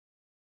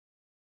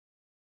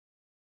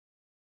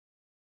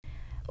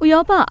ဥ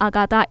ရောပအာ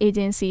ကာသအေ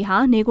ဂျင်စီဟာ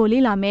နေကို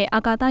လေ့လာမဲ့အာ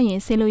ကာသယာ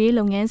ဉ်ဆေးလို့ရေး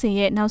လုပ်ငန်းစဉ်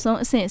ရဲ့နောက်ဆုံး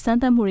အဆင့်စမ်း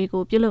သပ်မှုတွေ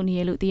ကိုပြုလုပ်နေ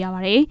ရလို့သိရပါ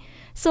တယ်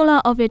။ Solar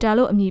Orbiter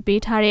လို့အမည်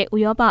ပေးထားတဲ့ဥ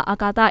ရောပအာ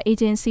ကာသအေ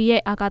ဂျင်စီ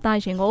ရဲ့အာကာသယာ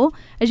ဉ်ကို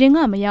အရင်က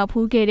မရောက်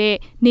ဖူးခဲ့တဲ့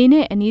နေ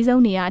နဲ့အနီး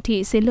ဆုံးနေရာအထိ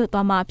ဆေးလွတ်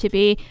သွားမှာဖြစ်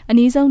ပြီးအ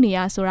နီးဆုံးနေ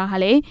ရာဆိုတာဟာ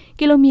လေ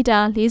ကီလိုမီတာ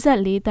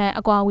44တန်း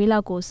အကွာအဝေးလော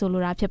က်ကိုဆို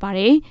လိုတာဖြစ်ပါတ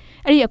ယ်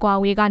။အဲ့ဒီအကွာ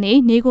အဝေးကနေ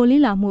နေကို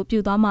လေ့လာမှုပြု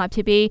သွားမှာဖြ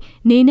စ်ပြီး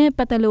နေနဲ့ပ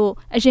တ်သက်လို့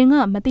အရင်က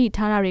မသိ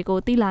ထားတာတွေကို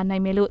သိလာနို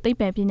င်မယ်လို့သိပ္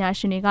ပံပညာ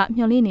ရှင်တွေက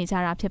မျှော်လင့်နေကြ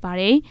တာဖြစ်ပါ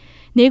တယ်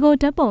။နေကို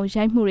ဓာတ်ပုံ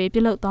ရိုက်မှုတွေ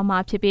ပြုလုပ်သွားမှာ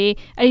ဖြစ်ပြီး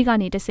အဲဒီက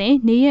နေတဆင့်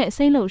နေရဲ့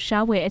စိတ်လှုပ်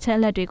ရှားဖွယ်အချက်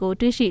အလက်တွေကို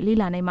တွေ့ရှိလေ့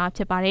လာနိုင်မှာ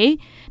ဖြစ်ပါတယ်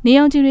။နေ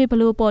အောင်ကြီးတွေဘ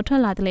လို့ပေါ်ထွ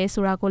က်လာတယ်လဲ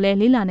ဆိုတာကိုလည်း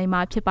လေ့လာနိုင်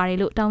မှာဖြစ်ပါတယ်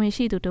လို့တာဝန်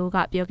ရှိသူတို့က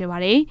ပြောခဲ့ပါ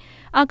တယ်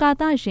။အာကာ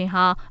သယာဉ်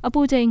ဟာအ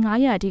ပူချိန်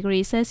900ဒီဂ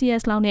ရီဆဲလ်စီယပ်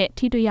စ်လောက်နဲ့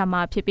ထိတွေ့ရ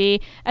မှာဖြစ်ပြီး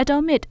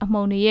atomic အ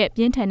မှုန်တွေရဲ့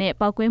ပြင်းထန်တဲ့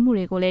ပေါက်ကွဲမှု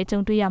တွေကိုလည်းကြုံ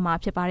တွေ့ရမှာ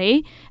ဖြစ်ပါတယ်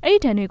။အဲဒီ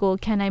ဓာတ်တွေကို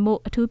ခံနိုင်မှု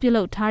အထူးပြု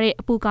လုပ်ထားတဲ့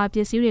အပူကာပ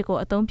စ္စည်းတွေကို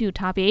အသုံးပြု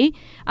ထားပြီး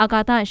အာကာ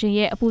သယာဉ်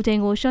ရဲ့အပူချိန်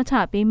ကိုလျှော့ချ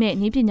ပေးမဲ့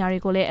နည်းပညာတွေ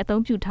ကိုလည်းအ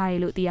သုံးပြုထားတ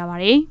ယ်လို့သိရပါ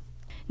တယ်။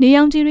နေ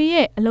ရောင်ခြည်တွေ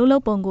ရဲ့အလုံး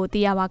လုံးပုံကို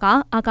သိရပါက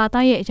အာကာသ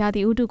ရဲ့ရာ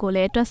သီဥတုကိုလ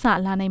ည်းတွက်ဆ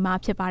လာနိုင်မှာ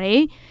ဖြစ်ပါတ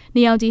ယ်။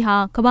နေရောင်ခြည်ဟာ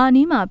ကမ္ဘာအ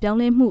နီးမှာပြောင်း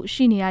လဲမှု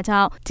ရှိနေတာ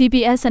ကြောင့်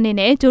GPS စနစ်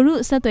နဲ့ဂျိုရု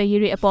ဆက်သွယ်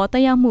ရေးတွေအပေါ်သ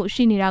က်ရောက်မှု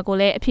ရှိနေတာကို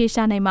လည်းအဖြေ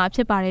ရှာနိုင်မှာဖြ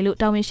စ်ပါတယ်လို့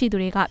တာဝန်ရှိသူ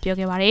တွေကပြော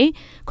ခဲ့ပါတယ်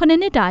။9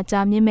နှစ်တာကြာ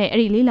မြင့်မဲ့အဲ့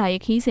ဒီလေးလာ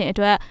ရေးခီးစဉ်အ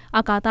တွက်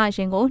အာကာသယာ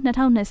ဉ်ကို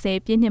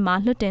2020ပြည့်နှစ်မှာ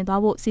လွှတ်တင်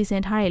သွားဖို့စီစ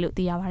ဉ်ထားတယ်လို့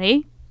သိရပါတယ်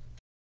။